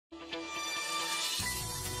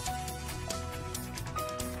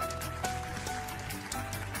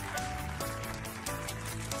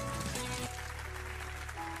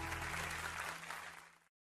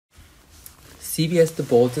CBS The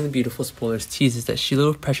Bold and the Beautiful spoilers teases that Sheila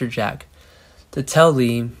will pressure Jack to tell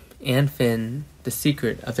Lee and Finn the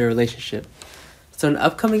secret of their relationship. So in an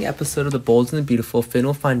upcoming episode of The Bold and the Beautiful, Finn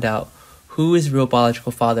will find out who his real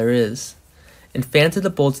biological father is. And fans of The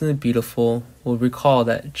Bold and the Beautiful will recall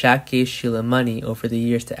that Jack gave Sheila money over the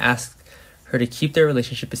years to ask her to keep their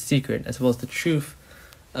relationship a secret, as well as the truth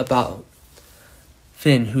about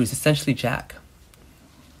Finn, who is essentially Jack.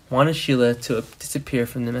 Wanted Sheila to disappear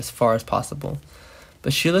from them as far as possible,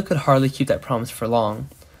 but Sheila could hardly keep that promise for long.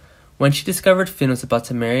 When she discovered Finn was about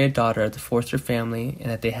to marry a daughter of the Forster family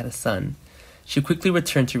and that they had a son, she quickly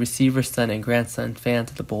returned to receive her son and grandson,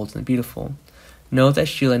 fans of The Bold and the Beautiful. Know that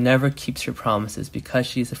Sheila never keeps her promises because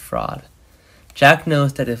she is a fraud. Jack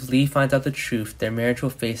knows that if Lee finds out the truth, their marriage will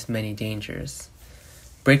face many dangers.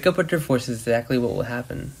 Breakup or divorce is exactly what will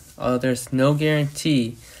happen, although there's no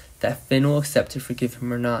guarantee that Finn will accept to forgive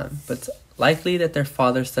him or not, but it's likely that their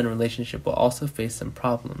father-son relationship will also face some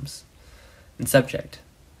problems. And subject: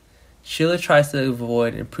 Sheila tries to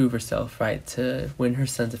avoid and prove herself right to win her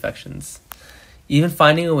son's affections, even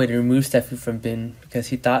finding a way to remove Steffy from Ben because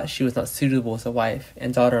he thought she was not suitable as a wife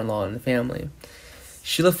and daughter-in-law in the family.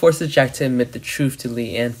 Sheila forces Jack to admit the truth to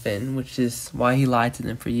Lee and Finn, which is why he lied to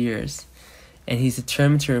them for years, and he's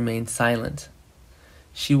determined to remain silent.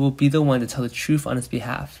 She will be the one to tell the truth on his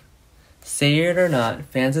behalf. Say it or not,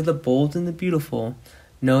 fans of The Bold and the Beautiful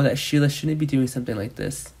know that Sheila shouldn't be doing something like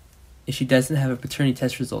this if she doesn't have her paternity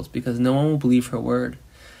test results, because no one will believe her word.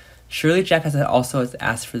 Surely Jack has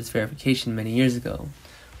asked for this verification many years ago,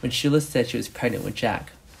 when Sheila said she was pregnant with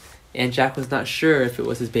Jack, and Jack was not sure if it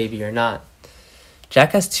was his baby or not.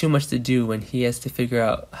 Jack has too much to do when he has to figure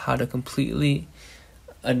out how to completely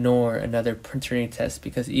ignore another paternity test,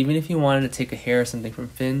 because even if he wanted to take a hair or something from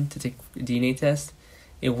Finn to take a DNA test,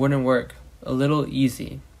 it wouldn't work. A little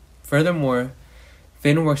easy. Furthermore,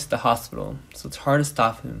 Finn works at the hospital, so it's hard to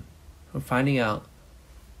stop him from finding out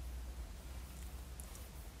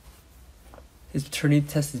his paternity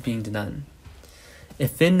test is being denied.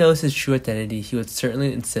 If Finn knows his true identity, he would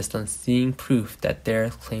certainly insist on seeing proof that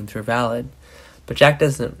their claims were valid. But Jack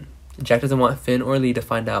doesn't. Jack doesn't want Finn or Lee to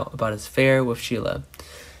find out about his affair with Sheila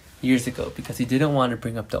years ago because he didn't want to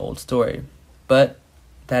bring up the old story. But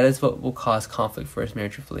that is what will cause conflict for his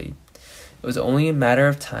marriage with Lee. It was only a matter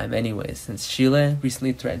of time anyway, since Sheila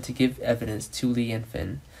recently threatened to give evidence to Lee and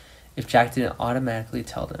Finn if Jack didn't automatically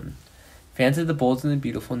tell them. Fans of The Bold and the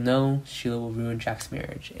Beautiful know Sheila will ruin Jack's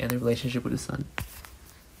marriage and their relationship with his son.